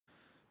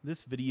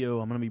This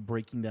video, I'm going to be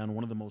breaking down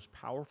one of the most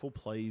powerful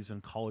plays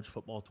in college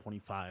football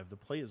 25. The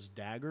play is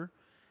dagger,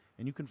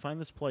 and you can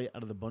find this play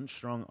out of the bunch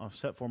strong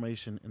offset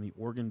formation in the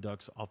Oregon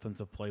Ducks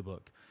offensive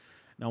playbook.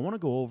 Now, I want to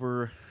go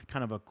over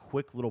kind of a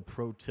quick little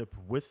pro tip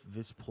with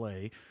this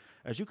play.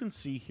 As you can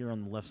see here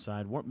on the left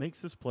side, what makes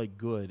this play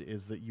good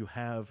is that you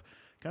have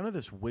kind of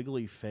this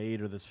wiggly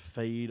fade or this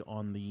fade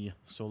on the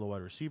solo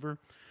wide receiver.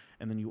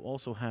 And then you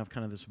also have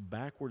kind of this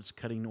backwards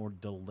cutting or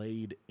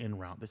delayed in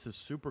route. This is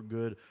super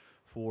good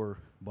for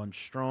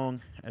bunch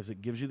strong as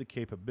it gives you the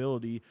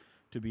capability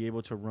to be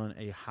able to run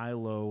a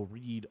high-low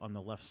read on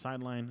the left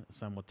sideline,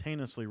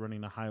 simultaneously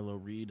running a high-low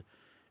read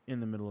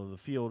in the middle of the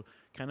field,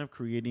 kind of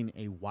creating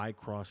a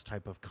Y-cross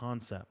type of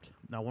concept.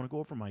 Now, I want to go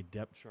over my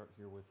depth chart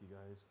here with you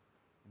guys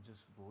and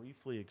just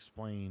briefly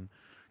explain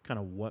kind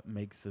of what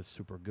makes this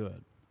super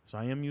good. So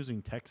I am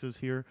using Texas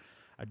here.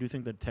 I do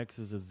think that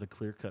Texas is the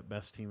clear-cut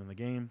best team in the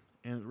game,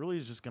 and it really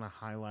is just going to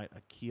highlight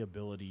a key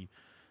ability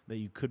that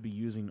you could be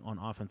using on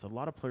offense. A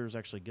lot of players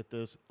actually get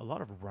this. A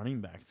lot of running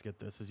backs get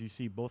this. As you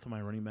see, both of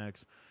my running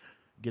backs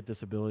get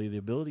this ability. The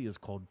ability is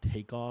called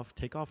takeoff.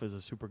 Takeoff is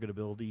a super good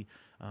ability.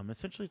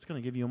 Essentially, it's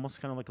going to give you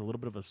almost kind of like a little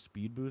bit of a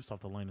speed boost off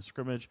the line of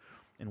scrimmage,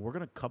 and we're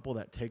going to couple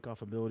that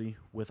takeoff ability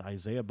with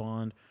Isaiah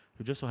Bond,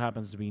 who just so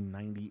happens to be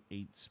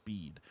 98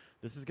 speed.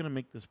 This is going to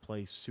make this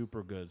play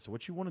super good. So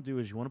what you want to do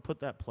is you want to put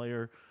that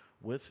player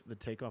with the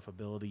takeoff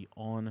ability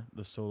on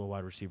the solo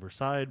wide receiver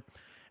side,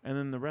 and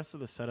then the rest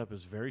of the setup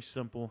is very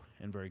simple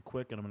and very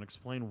quick, and I'm going to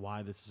explain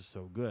why this is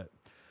so good.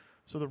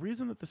 So the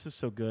reason that this is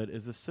so good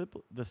is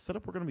the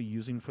setup we're going to be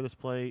using for this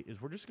play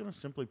is we're just going to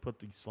simply put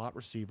the slot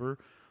receiver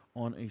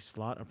on a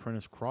slot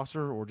apprentice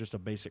crosser or just a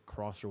basic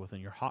crosser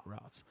within your hot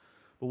routes.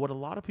 But what a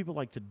lot of people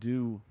like to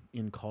do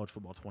in college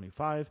football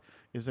 25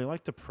 is they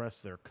like to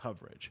press their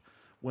coverage.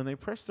 When they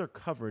press their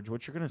coverage,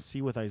 what you're going to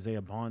see with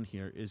Isaiah Bond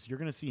here is you're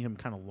going to see him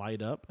kind of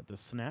light up at the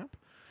snap,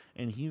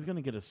 and he's going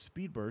to get a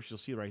speed burst. You'll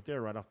see it right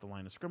there, right off the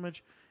line of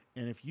scrimmage.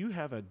 And if you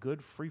have a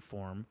good free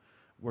form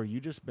where you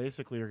just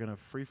basically are going to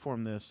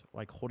freeform this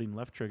like holding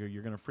left trigger,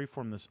 you're going to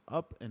freeform this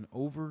up and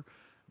over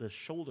the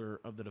shoulder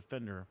of the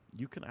defender,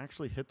 you can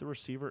actually hit the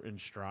receiver in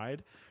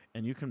stride,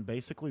 and you can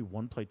basically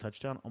one-play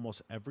touchdown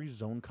almost every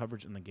zone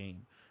coverage in the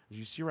game. As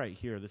you see right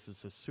here, this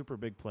is a super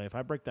big play. If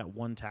I break that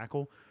one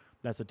tackle,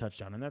 that's a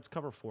touchdown, and that's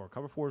cover four.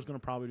 Cover four is going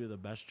to probably do the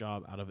best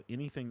job out of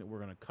anything that we're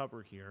going to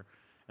cover here,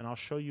 and I'll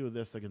show you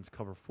this against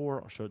cover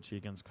four. I'll show it to you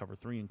against cover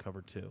three and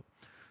cover two.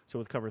 So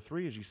with cover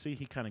three, as you see,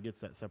 he kind of gets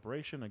that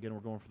separation. Again, we're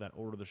going for that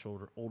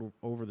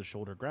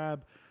over-the-shoulder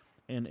grab,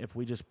 and if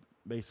we just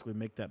basically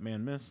make that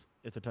man miss,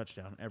 it's a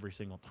touchdown every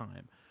single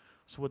time.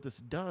 So what this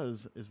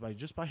does is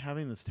by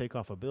having this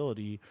takeoff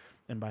ability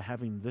and by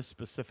having this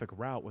specific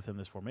route within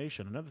this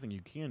formation, another thing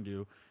you can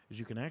do is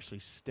you can actually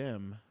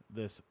stem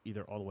this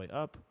either all the way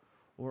up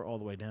or all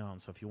the way down.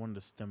 So if you wanted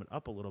to stem it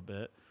up a little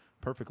bit,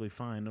 perfectly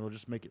fine. It'll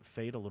just make it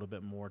fade a little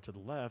bit more to the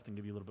left and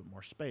give you a little bit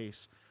more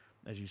space,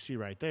 as you see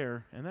right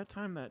there. And that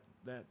time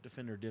that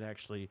defender did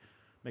actually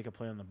make a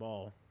play on the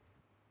ball,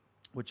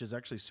 which is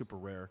actually super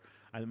rare.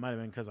 It might have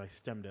been because I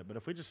stemmed it. But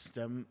if we just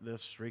stem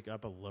this streak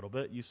up a little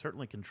bit, you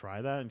certainly can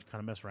try that and kind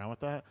of mess around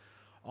with that.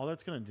 All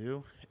that's going to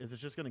do is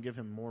it's just going to give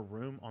him more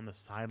room on the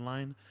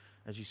sideline,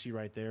 as you see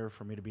right there,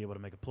 for me to be able to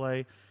make a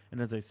play.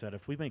 And as I said,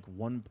 if we make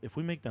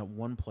that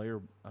one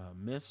player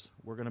miss,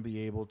 we're going to be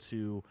able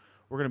to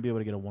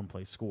get a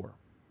one-play score.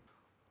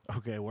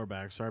 Okay, we're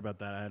back. Sorry about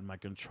that. I had my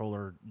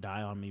controller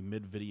die on me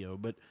mid-video,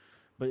 but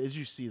as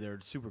you see there,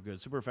 it's super good,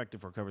 super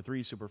effective for cover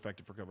three, super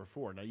effective for cover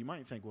four. Now, you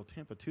might think, well,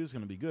 Tampa 2 is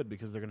going to be good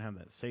because they're going to have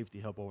that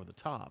safety help over the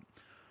top.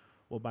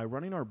 Well, by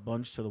running our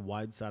bunch to the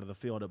wide side of the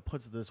field, it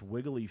puts this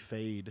wiggly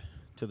fade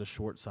to the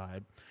short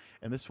side,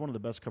 and this is one of the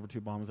best cover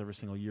two bombs every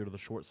single year to the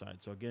short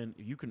side. So again,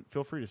 you can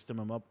feel free to stem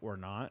him up or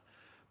not,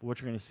 but what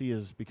you're going to see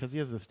is because he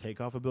has this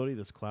takeoff ability,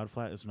 this cloud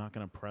flat is not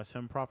going to press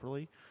him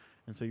properly,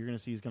 and so you're going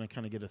to see he's going to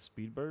kind of get a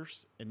speed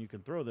burst, and you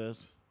can throw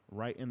this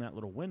right in that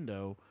little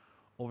window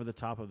over the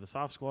top of the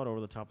soft squat,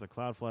 over the top of the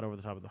cloud flat, over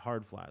the top of the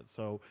hard flat.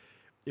 So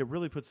it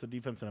really puts the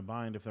defense in a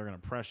bind if they're going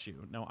to press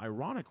you. Now,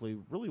 ironically,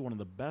 really one of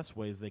the best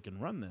ways they can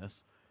run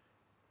this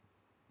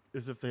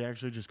is if they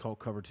actually just call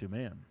cover two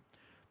man.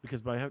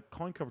 Because by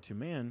calling cover two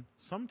man,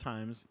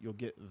 sometimes you'll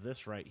get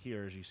this right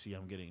here, as you see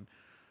I'm getting.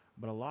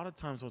 But a lot of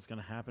times what's going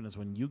to happen is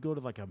when you go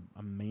to like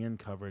a man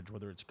coverage,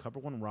 whether it's cover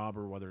one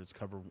robber, whether it's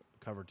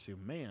cover two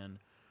man,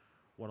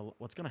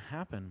 what's going to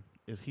happen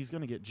is he's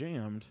going to get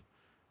jammed.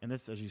 And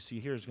this, as you see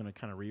here, is going to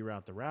kind of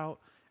reroute the route.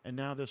 And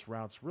now this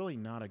route's really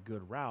not a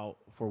good route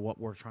for what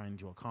we're trying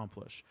to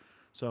accomplish.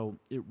 So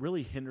it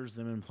really hinders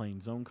them in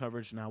playing zone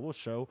coverage. Now, we'll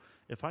show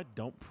if I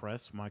don't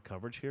press my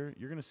coverage here,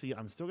 you're going to see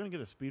I'm still going to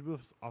get a speed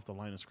boost off the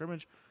line of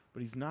scrimmage,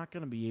 but he's not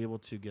going to be able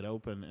to get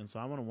open. And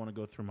so I'm going to want to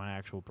go through my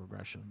actual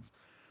progressions.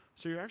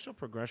 So your actual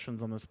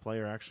progressions on this play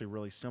are actually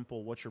really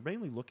simple. What you're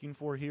mainly looking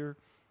for here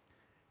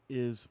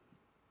is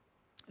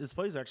this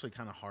play is actually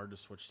kind of hard to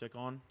switch stick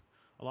on.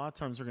 A lot of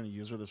times they're going to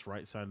use this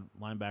right side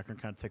linebacker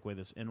and kind of take away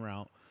this in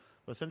route.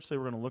 But essentially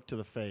we're going to look to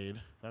the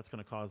fade. That's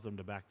going to cause them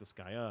to back this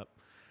guy up.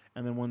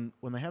 And then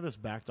when they have this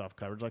backed off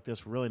coverage like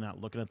this, we're really not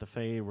looking at the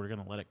fade. We're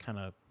going to let it kind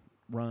of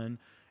run,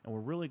 and we're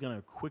really going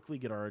to quickly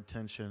get our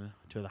attention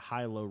to the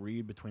high-low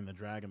read between the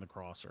drag and the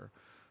crosser.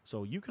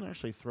 So you can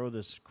actually throw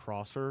this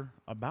crosser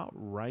about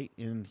right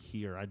in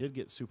here. I did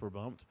get super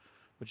bumped,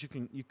 but you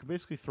can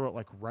basically throw it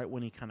like right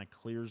when he kind of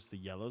clears the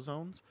yellow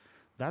zones.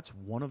 That's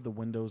one of the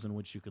windows in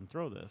which you can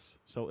throw this.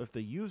 So if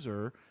the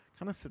user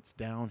kind of sits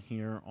down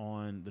here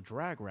on the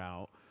drag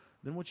route,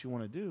 then what you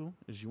want to do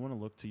is you want to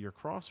look to your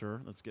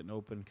crosser that's getting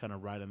open kind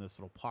of right in this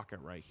little pocket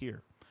right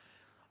here.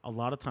 A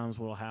lot of times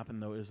what will happen,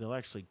 though, is they'll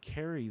actually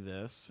carry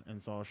this,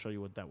 and so I'll show you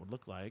what that would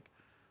look like.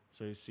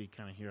 So you see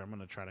kind of here, I'm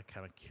going to try to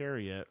kind of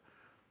carry it.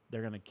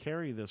 They're going to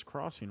carry this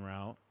crossing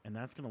route, and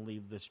that's going to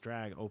leave this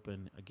drag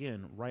open,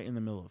 again, right in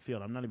the middle of the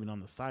field. I'm not even on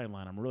the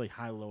sideline. I'm really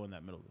high-low in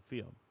that middle of the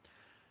field.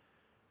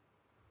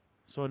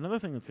 So another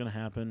thing that's going to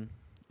happen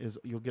is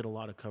you'll get a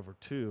lot of cover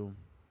 2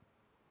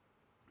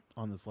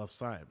 on this left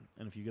side.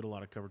 And if you get a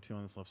lot of cover 2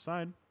 on this left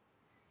side,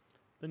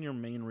 then your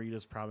main read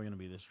is probably going to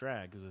be this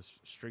drag, because this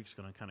streak's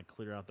going to kind of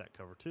clear out that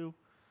cover 2.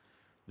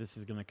 This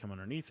is going to come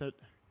underneath it,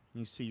 and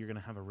you see you're going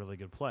to have a really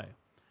good play.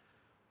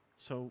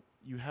 So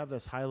you have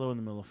this high-low in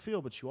the middle of the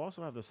field, but you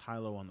also have this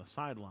high-low on the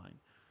sideline.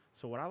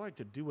 So what I like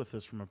to do with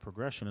this from a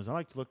progression is I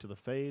like to look to the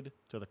fade,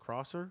 to the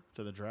crosser,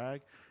 to the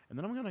drag, and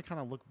then I'm going to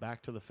kind of look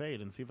back to the fade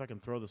and see if I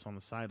can throw this on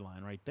the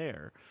sideline right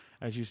there.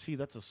 As you see,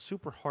 that's a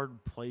super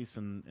hard place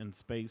and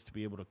space to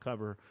be able to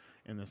cover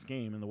in this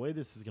game. And the way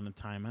this is going to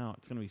time out,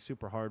 it's going to be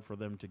super hard for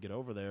them to get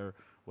over there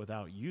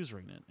without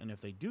usering it. And if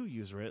they do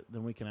user it,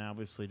 then we can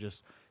obviously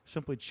just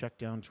simply check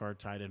down to our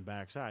tight end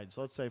backside.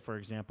 So let's say, for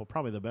example,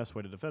 probably the best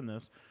way to defend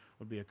this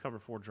would be a cover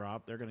 4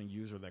 drop. They're going to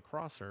user that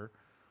crosser,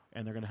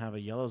 and they're going to have a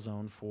yellow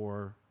zone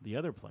for the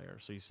other player.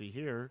 So you see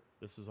here,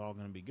 this is all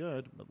going to be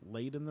good, but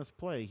late in this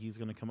play, he's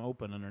going to come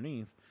open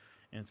underneath,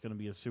 and it's going to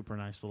be a super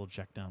nice little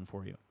check down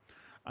for you.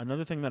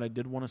 Another thing that I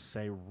did want to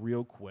say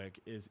real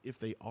quick is if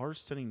they are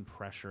sending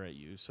pressure at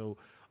you, so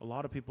a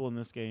lot of people in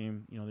this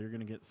game, you know, they're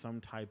going to get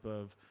some type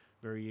of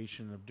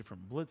variation of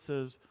different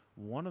blitzes.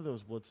 One of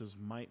those blitzes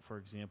might, for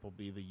example,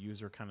 be the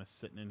user kind of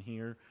sitting in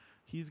here.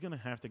 He's going to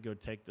have to go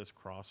take this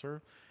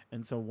crosser.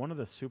 And so one of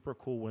the super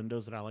cool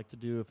windows that I like to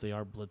do if they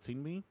are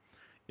blitzing me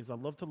is I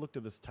love to look to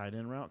this tight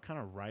end route kind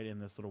of right in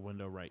this little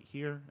window right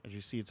here. As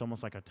you see, it's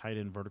almost like a tight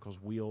end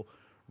verticals wheel,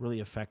 really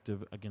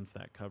effective against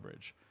that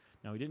coverage.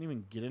 Now, he didn't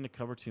even get into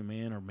cover 2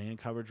 man or man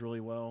coverage really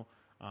well.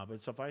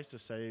 But suffice to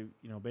say,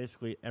 you know,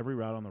 basically every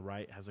route on the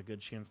right has a good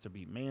chance to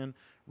beat man.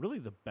 Really,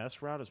 the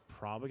best route is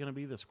probably going to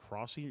be this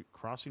crossing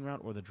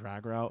route or the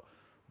drag route.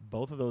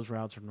 Both of those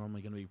routes are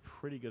normally going to be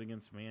pretty good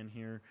against man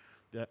here.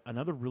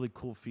 Another really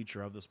cool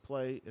feature of this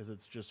play is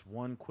it's just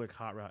one quick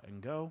hot route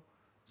and go.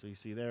 So you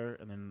see there,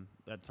 and then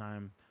that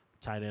time,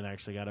 tight end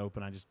actually got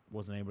open. I just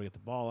wasn't able to get the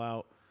ball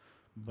out.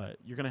 But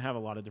you're going to have a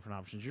lot of different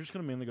options. You're just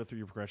going to mainly go through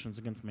your progressions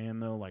against man,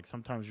 though. Like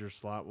sometimes your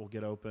slot will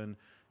get open.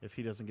 If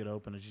he doesn't get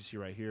open, as you see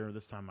right here,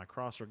 this time my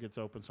crosser gets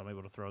open, so I'm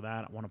able to throw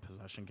that. I want a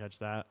possession catch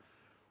that.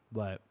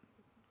 But,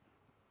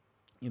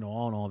 you know,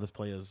 all in all, this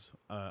play is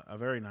a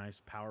very nice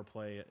power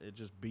play. It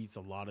just beats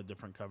a lot of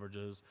different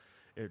coverages.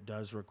 It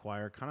does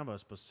require kind of a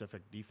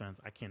specific defense.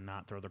 I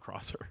cannot throw the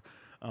crosser.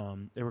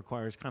 It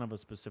requires kind of a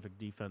specific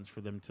defense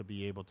for them to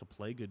be able to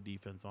play good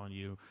defense on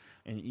you.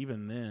 And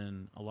even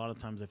then, a lot of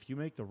times, if you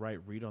make the right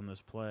read on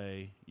this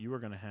play, you are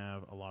going to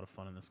have a lot of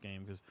fun in this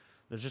game because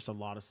there's just a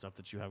lot of stuff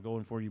that you have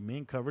going for you.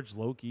 Man coverage,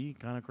 low-key,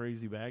 kind of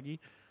crazy baggy.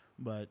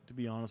 But to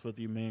be honest with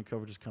you, man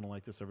coverage is kind of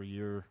like this every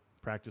year.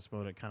 Practice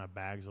mode, it kind of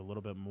bags a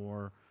little bit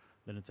more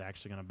than it's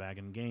actually going to bag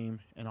in game.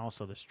 And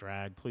also this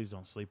drag, please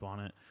don't sleep on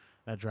it.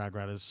 That drag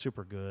route is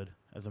super good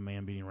as a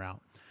man-beating route.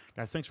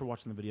 Guys, thanks for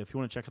watching the video. If you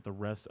want to check out the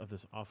rest of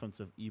this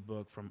offensive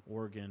ebook from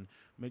Oregon,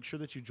 make sure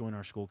that you join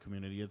our school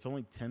community. It's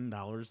only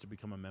 $10 to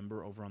become a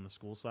member over on the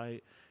school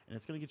site, and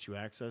it's going to get you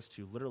access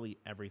to literally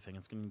everything.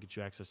 It's going to get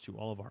you access to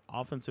all of our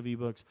offensive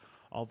ebooks,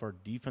 all of our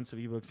defensive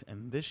ebooks,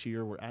 and this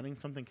year we're adding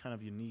something kind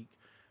of unique.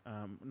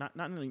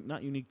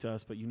 Not unique to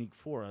us, but unique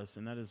for us,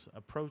 and that is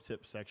a pro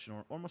tip section,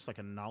 or almost like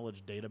a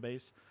knowledge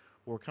database.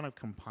 We're kind of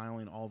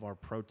compiling all of our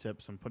pro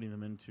tips and putting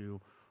them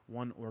into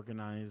one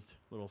organized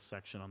little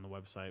section on the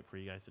website for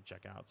you guys to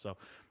check out. So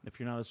if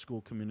you're not a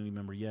school community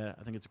member yet,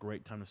 I think it's a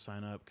great time to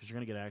sign up because you're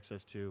going to get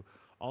access to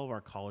all of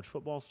our college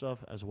football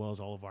stuff as well as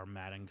all of our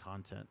Madden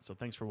content. So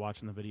thanks for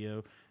watching the video.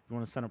 If you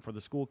want to sign up for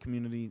the school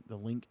community, the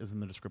link is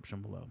in the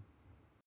description below.